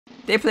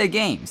They play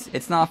games.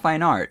 It's not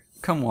fine art.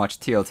 Come watch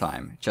Teal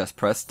Time. Just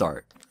press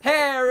start. Hey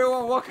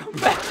everyone, welcome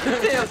back to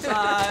Teal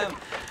Time.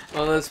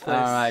 Oh, this place.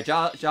 Alright,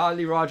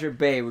 Jolly Roger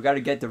Bay. We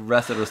gotta get the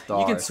rest of the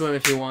stars. You can swim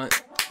if you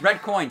want.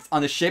 Red coins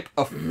on the ship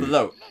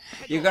afloat.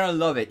 You're gonna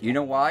love it. You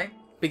know why?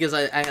 Because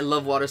I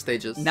love water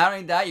stages. Not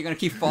only that, you're gonna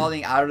keep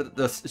falling out of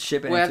the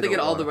ship and We into have to the get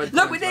all water. the red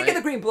Look, coins, we didn't right? get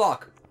the green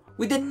block.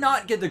 We did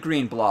not get the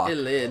green block. It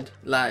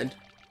lied.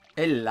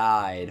 It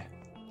lied.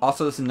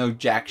 Also, this is no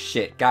jack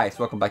shit. Guys,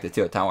 welcome back to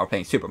Teal Time. We're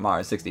playing Super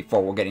Mario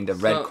 64. We're getting the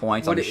red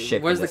coins on the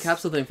ship. Where's the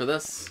capsule thing for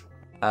this?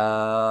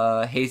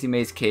 Hazy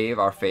Maze Cave,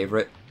 our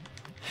favorite.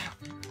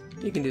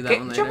 You can do that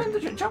one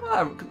later. Jump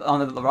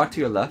on the rock to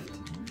your left.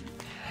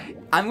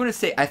 I'm gonna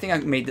say, I think I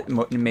made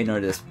note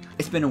of this.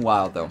 It's been a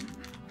while though.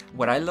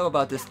 What I love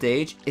about this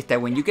stage is that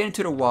when you get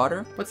into the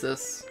water... What's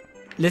this?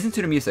 Listen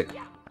to the music.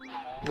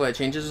 What, it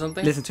changes or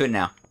something? Listen to it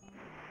now.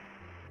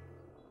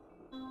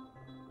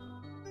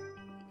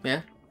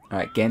 Yeah?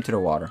 Alright, get into the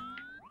water.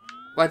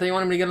 Well, I thought you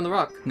wanted me to get on the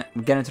rock. No,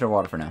 get into the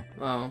water for now.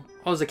 Oh.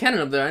 Oh, there's a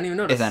cannon up there. I didn't even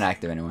notice. It's not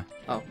active anyway.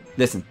 Oh.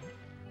 Listen.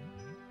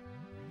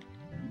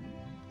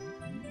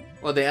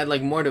 Well, they add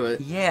like more to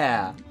it.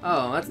 Yeah.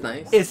 Oh, that's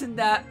nice. Isn't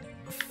that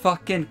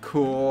fucking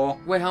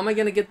cool? Wait, how am I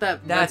gonna get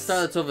that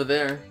star that's over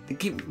there?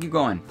 Keep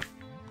going.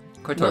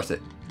 Go towards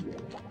it.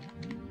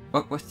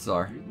 What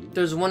star?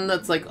 There's one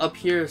that's like up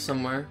here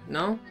somewhere.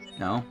 No?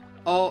 No.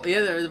 Oh, yeah,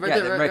 there, right yeah,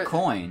 there. the red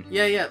coin.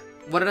 Yeah, yeah.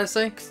 What did I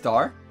say?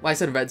 Star? Well, I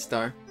said red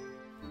star.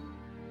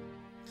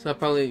 So I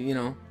probably, you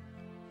know.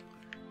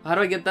 How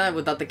do I get that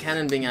without the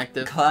cannon being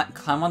active?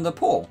 Climb on the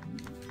pole.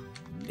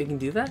 You can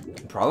do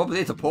that? Probably,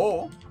 it's a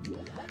pole.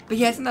 But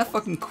yeah, isn't that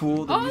fucking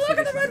cool? Oh, look at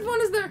the red one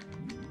is there!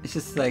 It's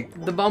just like...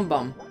 The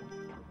bomb.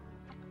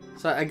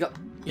 So I got...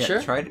 You yeah,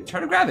 sure? Try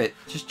to grab it.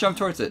 Just jump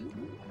towards it.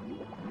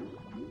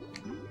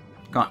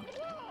 Come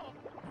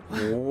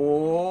on.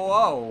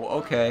 Whoa,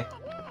 okay.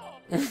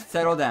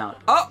 Settle down.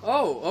 Oh!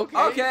 Oh, okay.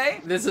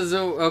 Okay. This is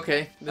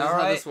okay. This is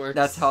how this works.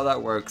 That's how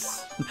that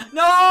works.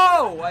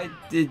 No! Why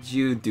did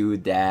you do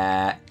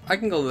that? I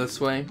can go this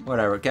way.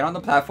 Whatever. Get on the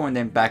platform and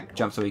then back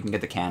jump so we can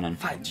get the cannon.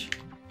 Fudge.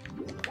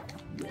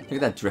 Look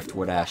at that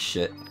driftwood ass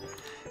shit.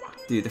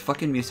 Dude, the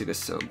fucking music is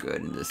so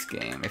good in this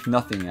game. If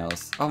nothing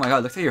else. Oh my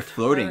god, looks like you're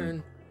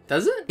floating.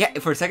 Does it? Yeah,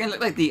 for a second it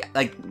looked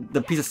like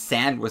the piece of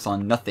sand was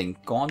on nothing.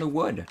 Go on the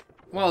wood.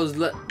 Well,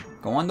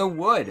 Go on the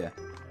wood.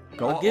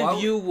 I'll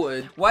give you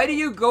wood. Why do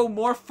you go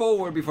more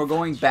forward before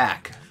going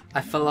back?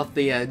 I fell off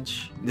the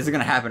edge. This is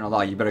gonna happen a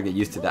lot. You better get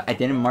used to that. I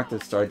didn't mark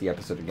the start of the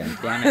episode again.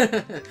 Damn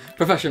it.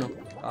 Professional.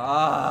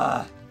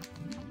 Ah.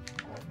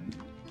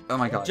 Oh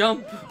my god.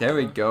 Jump. There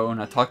we go.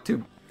 Now talk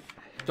to...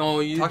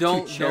 Talk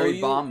to Cherry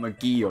Bomb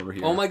McGee over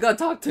here. Oh my god,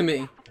 talk to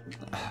me.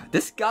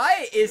 This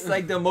guy is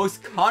like the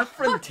most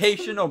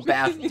confrontational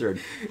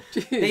bastard.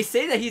 Jeez. They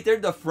say that they're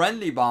the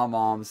friendly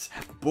bomb-bombs.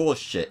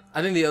 Bullshit.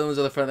 I think the other ones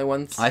are the friendly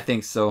ones. I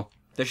think so.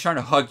 They're trying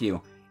to hug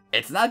you.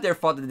 It's not their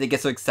fault that they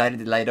get so excited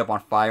they light up on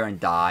fire and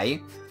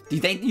die. Do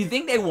you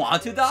think they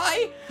want to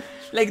die?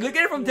 Like, look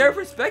at it from their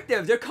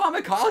perspective. They're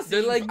kamikaze.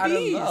 They're like out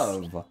bees.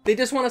 of love. They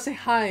just want to say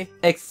hi.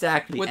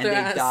 Exactly, With and their they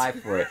ass. die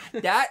for it.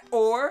 That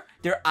or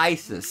they're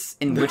ISIS,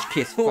 in which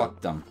case, fuck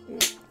them.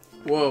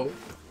 Whoa.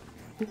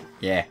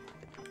 Yeah.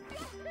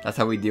 That's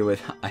how we deal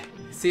with...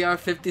 See, our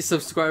 50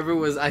 subscriber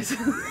was ISIS.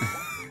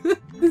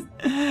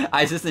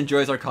 ISIS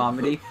enjoys our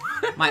comedy.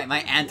 My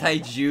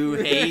anti-Jew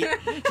hate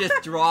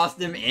just draws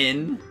them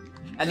in.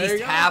 At There least you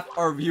go. half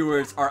our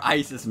viewers are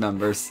ISIS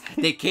members.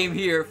 They came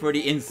here for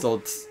the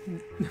insults.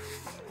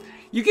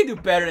 You can do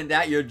better than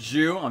that, you're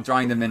Jew. I'm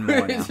drawing them in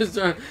more now.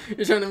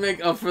 You're trying to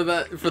make up for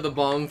the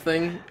bomb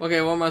thing.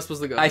 Okay, where am I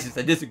supposed to go? ISIS,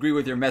 I disagree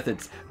with your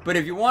methods. But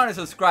if you want to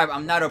subscribe,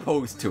 I'm not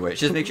opposed to it.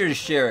 Just make sure to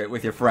share it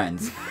with your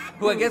friends.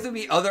 Who I guess would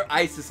be other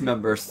ISIS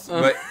members.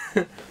 But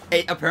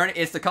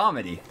apparently it's the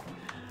comedy.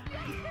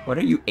 What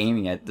are you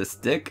aiming at? The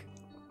stick?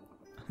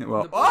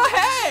 Well,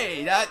 oh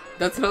hey!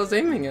 That's what I was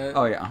aiming at.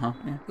 Oh yeah, uh-huh.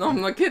 Yeah. No, I'm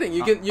not kidding.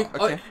 You can. Okay.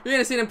 Oh, you're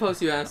gonna see it in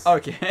post, you ass.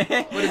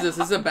 Okay. What is this?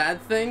 Is this a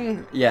bad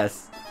thing?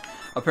 Yes.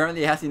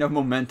 Apparently it has enough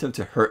momentum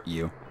to hurt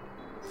you.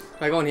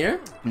 Can I go in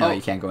here? No, Oh.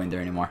 you can't go in there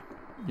anymore.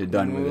 You're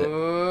done with it.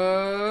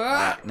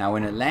 Now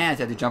when it lands,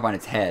 you have to jump on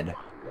its head.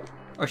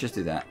 Or just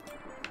do that.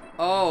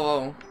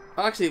 Oh.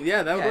 Actually,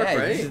 yeah, that would work,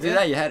 right? Just do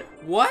that, you had...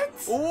 What?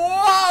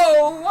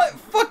 Whoa! What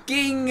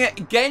fucking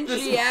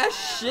Genji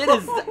ass shit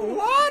is that?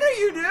 What are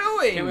you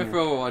doing? Can't wait for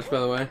Overwatch, by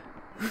the way.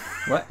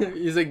 What?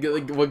 You said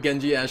like, what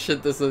Genji ass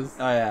shit this is.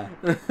 Oh yeah.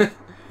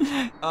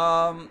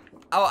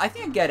 Oh, I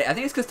think I get it. I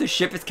think it's because the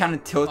ship is kind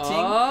of tilting.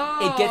 Oh,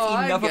 it gets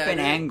I enough of get an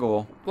it.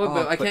 angle. Well,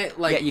 but I can't,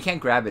 like- Yeah, you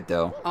can't grab it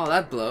though. Oh,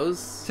 that blows.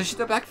 So shoot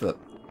a backflip.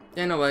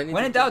 Yeah, no, but I need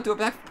When to... in doubt, do a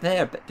back.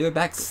 There, do a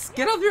back.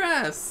 Get off your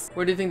ass!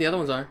 Where do you think the other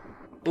ones are?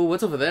 Ooh,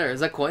 what's over there? Is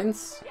that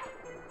coins?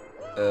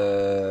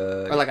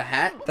 Or like a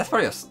hat? That's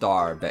probably a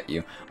star, I bet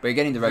you. But you're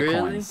getting the red Really?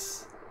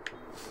 coins.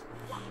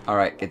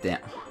 Alright, get down.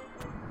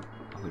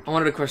 I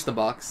wanted to crush the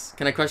box.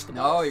 Can I crush the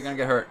box? No, you're gonna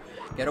get hurt.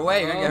 Get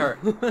away, you're gonna get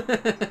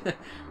hurt.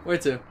 Where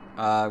to?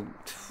 hurt.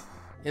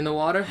 In the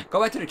water?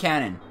 Go back to the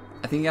cannon.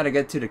 I think you gotta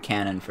get to the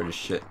cannon for this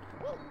shit.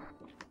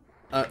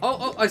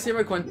 Oh, I see a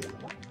red coin.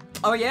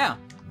 Oh yeah,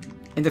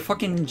 in the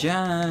fucking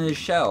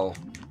shell.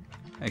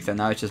 Except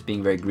now it's just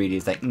being very greedy.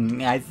 It's like,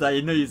 I saw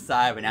you, know you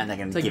saw it, but now I'm not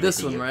gonna give it to you.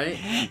 It's like this one,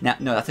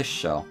 right? No, that's a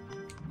shell.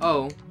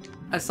 Oh,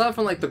 I saw it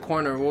from like the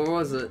corner. Where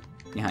was it?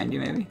 Behind you,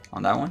 maybe?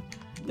 On that one?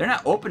 They're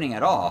not opening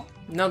at all.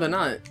 No, they're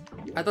not.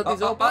 I thought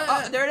these open.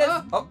 Oh, there it is.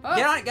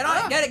 Get on it, get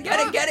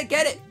on it,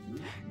 get it.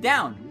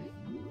 Down.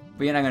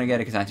 But you're not gonna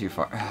get it because I'm too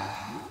far.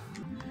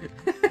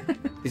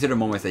 These are the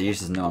moments that you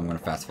just know I'm gonna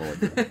fast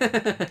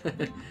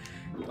forward.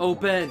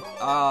 Open.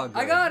 Oh, good.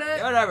 I got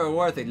it. Whatever,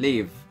 worth it.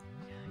 Leave.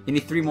 You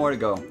need 3 more to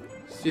go.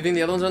 Do you think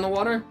the other ones are in the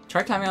water?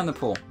 Try climbing on the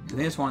pole. I think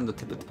there's one on the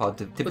tip of the pod.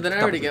 But then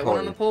I already get one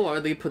on the pole, or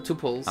they put 2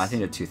 poles? I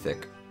think they're too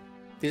thick.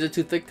 These are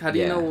too thick? How do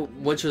you know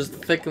which is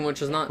thick and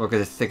which is not? Well,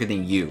 because it's thicker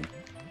than you.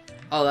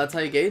 Oh, that's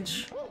how you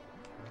gauge?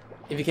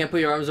 If you can't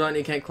put your arms around it,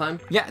 you can't climb?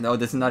 Yeah, no,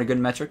 this is not a good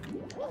metric.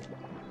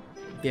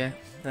 Yeah,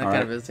 that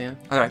kind of is, yeah.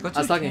 Alright, go to I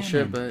was talking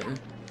shit, but...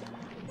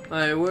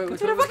 Alright, go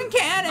to the fucking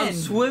cannon! I'm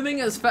swimming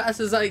as fast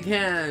as I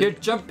can! You're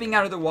jumping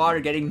out of the water,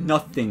 getting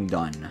nothing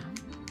done.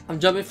 I'm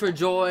jumping for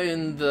joy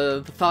in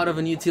the thought of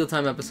a new Teal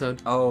Time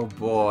episode. Oh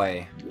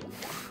boy.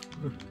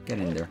 Get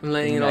in there. I'm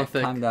laying it all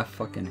thick. Climb that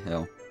fucking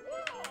hill.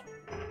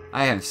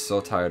 I am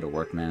so tired of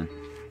work, man.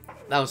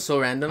 That was so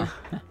random.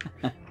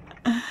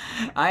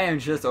 I am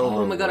just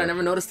over. Oh my god, I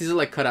never noticed these are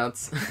like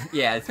cutouts.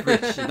 Yeah, it's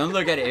pretty shit. Don't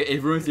look at it.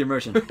 It ruins the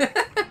immersion.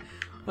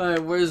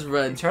 Alright, where's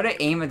red? Try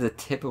to aim at the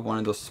tip of one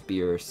of those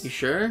spears. You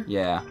sure?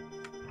 Yeah.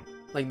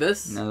 Like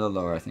this? No, a little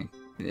lower, I think.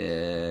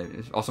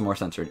 It's also more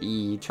censored.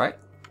 Try it.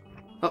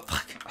 Oh,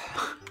 fuck.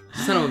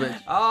 Son of a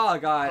bitch. Oh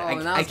god,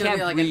 I can't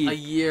be like breathe. a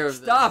year of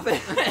Stop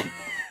it!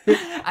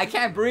 I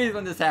can't breathe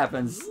when this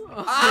happens.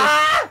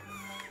 Ah!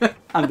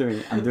 I'm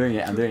doing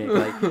it.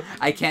 Like,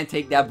 I can't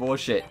take that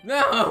bullshit.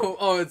 No!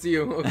 Oh, it's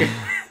you. Okay.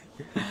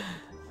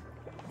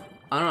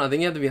 I don't know, I think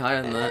you have to be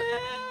higher than that.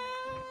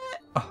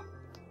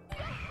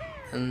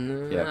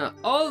 And, yeah.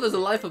 Oh, there's a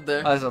life up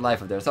there. Oh, there's a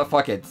life up there, so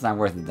fuck it. It's not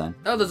worth it then.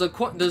 Oh, there's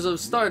a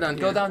star down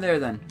here. Go down there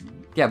then.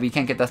 Yeah, but you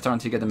can't get that star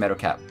until you get the metal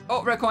cap.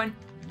 Oh, red coin.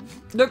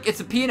 Look, it's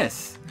a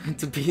penis.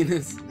 It's a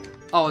penis.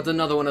 Oh, it's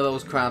another one of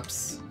those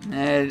craps.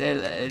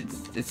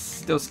 It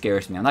still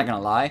scares me. I'm not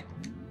gonna lie.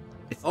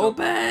 It's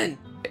Open!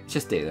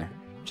 Just stay there.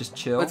 Just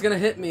chill. It's gonna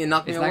hit me and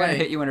knock me away. It's not gonna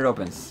hit you when it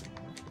opens.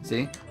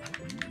 See?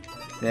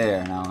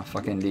 There, now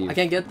fucking leave. I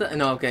can't get that?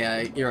 No,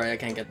 okay, you're right, I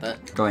can't get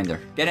that. Go in there.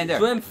 Get in there.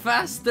 Swim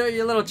faster,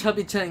 you little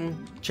chubby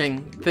thing.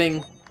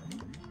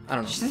 I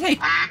don't know. Just say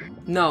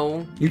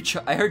no.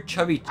 I heard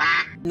chubby.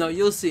 No,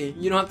 you'll see.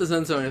 You don't have to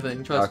censor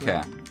anything, trust me.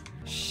 Okay.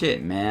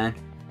 Shit, man.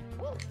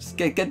 Just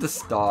get the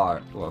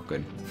star. Well,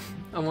 good.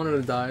 I wanted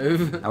to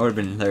dive. I would have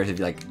been hilarious if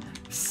you like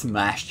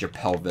smashed your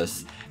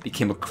pelvis,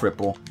 became a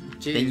cripple.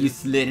 Jeez. Then you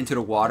slid into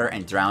the water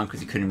and drowned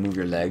because you couldn't move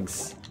your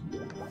legs.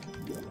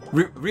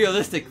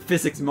 Realistic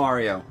physics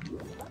Mario.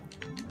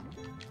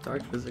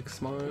 Dark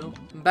physics Mario.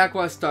 Back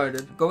where I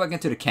started. Go back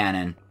into the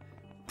cannon.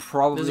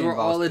 Probably. This is where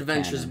all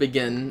adventures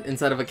begin,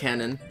 inside of a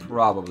cannon.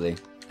 Probably.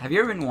 Have you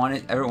ever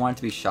wanted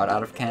to be shot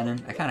out of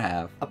cannon? I kind of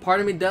have. A part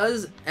of me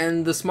does,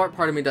 and the smart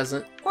part of me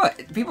doesn't.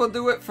 What? People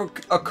do it for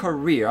a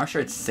career. I'm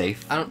sure it's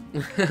safe. I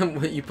don't...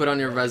 What you put on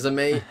your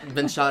resume,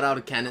 been shot out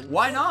of cannon.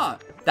 Why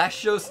not? That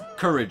shows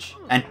courage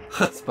and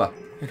chutzpah.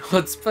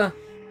 Chutzpah?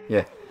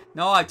 Yeah.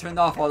 No, I turned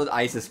off all the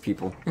ISIS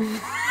people.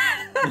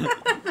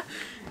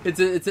 It's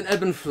an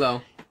ebb and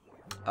flow.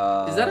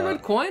 Is that a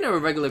red coin or a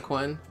regular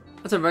coin?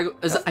 That's a regular...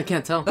 I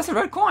can't tell. That's a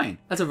red coin.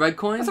 That's a red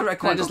coin? That's a red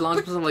coin. Can I just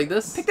launch something like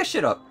this? Pick that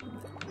shit up.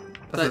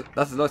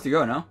 That's as low as you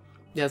go, no?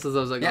 Yeah, that's as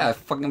low as I go. Yeah,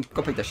 fucking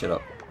go pick that shit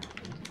up.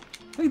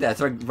 Look at that, it's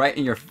like right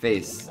in your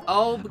face.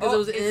 Oh, because it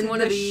was in one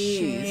of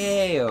these.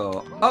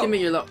 Shale. Oh. Give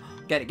me your low.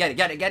 Get it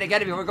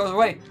before it goes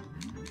away.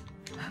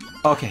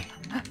 Okay.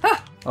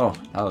 Oh,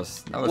 that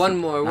was one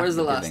more. Where's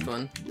the last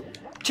one?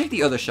 Check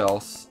the other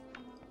shells.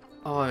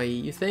 Oh,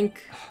 you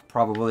think?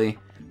 Probably.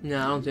 No,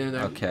 I don't think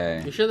there.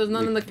 Okay. You sure there's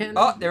none in the cannon?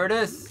 Oh, there it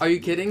is. Are you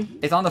kidding?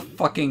 It's on the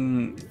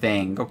fucking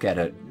thing. Go get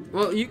it.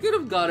 Well, you could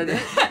have gotten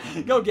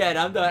it. Go get it.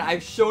 I'm done.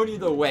 I've shown you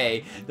the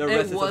way. The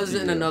rest it was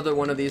in another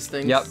one of these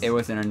things. Yep, it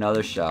was in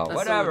another shell. That's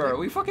whatever.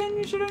 We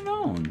fucking should have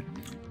known.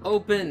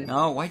 Open.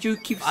 No, why'd you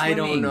keep swimming? I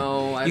don't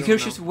know. You could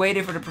have just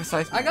waited for the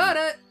precise. I got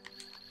it.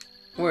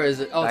 Where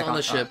is it? Oh, it's on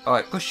the ship.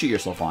 Alright, go shoot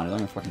yourself on it. Don't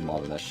even fucking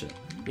bother that shit.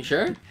 You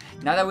sure?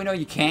 Now that we know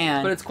you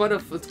can. But it's quite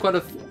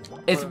a.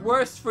 It's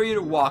worse for you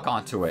to walk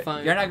onto it.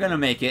 Fine. You're not gonna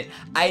make it.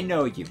 I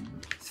know you.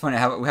 It's funny.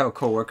 We have a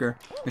coworker,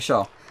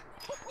 Michelle.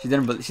 She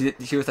didn't.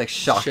 She was like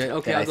shocked. Shit.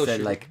 Okay, that I'll I go said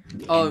shoot. like.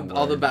 Oh,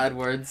 all the bad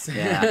words.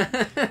 Yeah.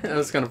 That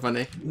was kind of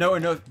funny.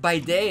 No. By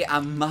day,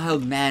 I'm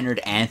mild-mannered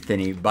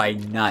Anthony. By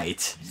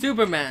night,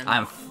 Superman.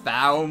 I'm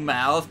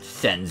foul-mouthed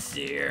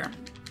Senzyr.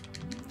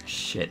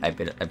 Shit. I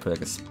put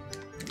like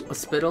a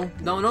spittle?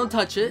 No, don't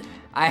touch it.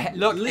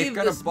 Look, it's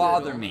gonna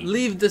bother me.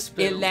 Leave the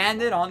spittle. It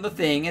landed on the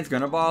thing, it's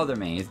gonna bother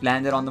me. It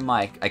landed on the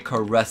mic. I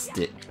caressed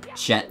it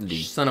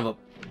gently. Son of a...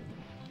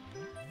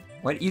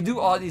 What? You do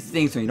all these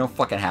things when you don't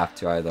fucking have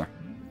to either.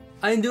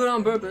 I didn't do it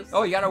on purpose.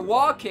 Oh, you got a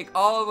wall kick.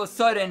 All of a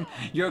sudden,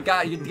 you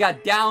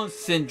got Down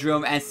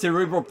syndrome and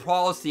cerebral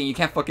palsy, and you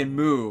can't fucking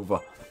move.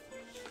 Wow,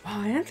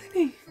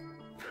 Anthony.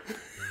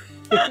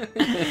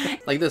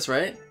 Like this,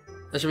 right?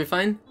 That should be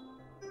fine.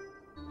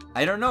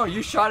 I don't know.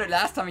 You shot it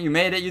last time. You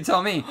made it. You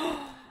tell me.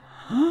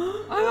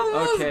 I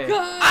almost Okay.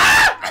 got...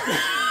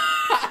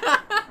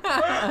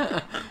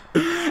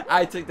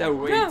 I took that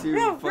way too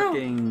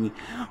real.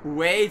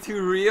 Way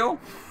too real.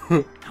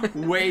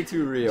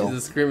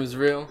 The scream is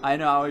real. I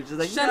know. I was just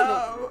like, Shut no.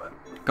 up.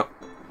 Go.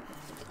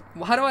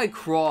 Well, how do I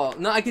crawl?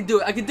 No, I can do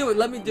it. I can do it.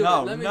 Let me do it.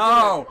 Let me do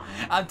No,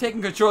 I'm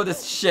taking control of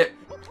this shit.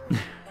 it.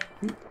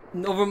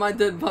 Over my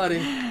dead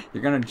body.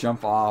 You're gonna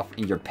jump off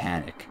in your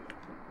panic.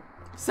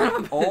 Son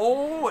of a...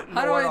 Oh,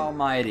 How Lord do I...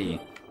 Almighty.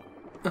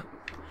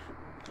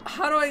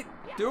 How do I...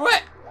 Do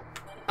it!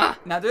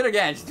 Now do it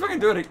again. Just fucking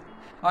do it again.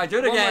 Alright, do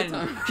it One more again.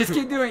 time. Just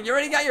keep doing it. You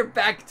already got your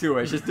back to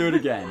it. Just do it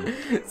again.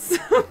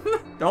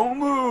 Don't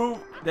move.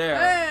 There.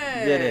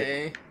 Hey! Did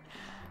it.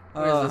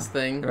 Where's this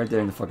thing? Right there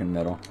in the fucking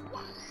middle.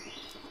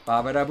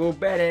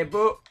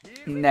 Ba-ba-da-boo-ba-da-boo.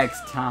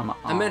 Next time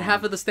I meant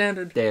half of the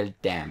standard. There,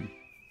 damn.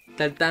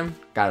 That damn.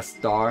 Got a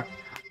star.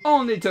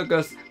 Only took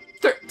us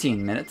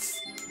 13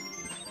 minutes.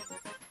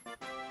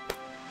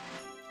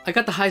 I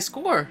got the high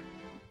score.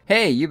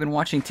 Hey, you've been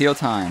watching Teal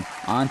Time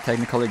on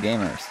Technicolor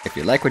Gamers. If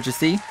you like what you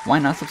see, why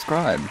not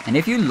subscribe? And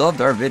if you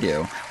loved our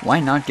video, why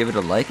not give it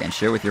a like and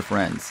share with your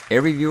friends?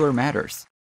 Every viewer matters.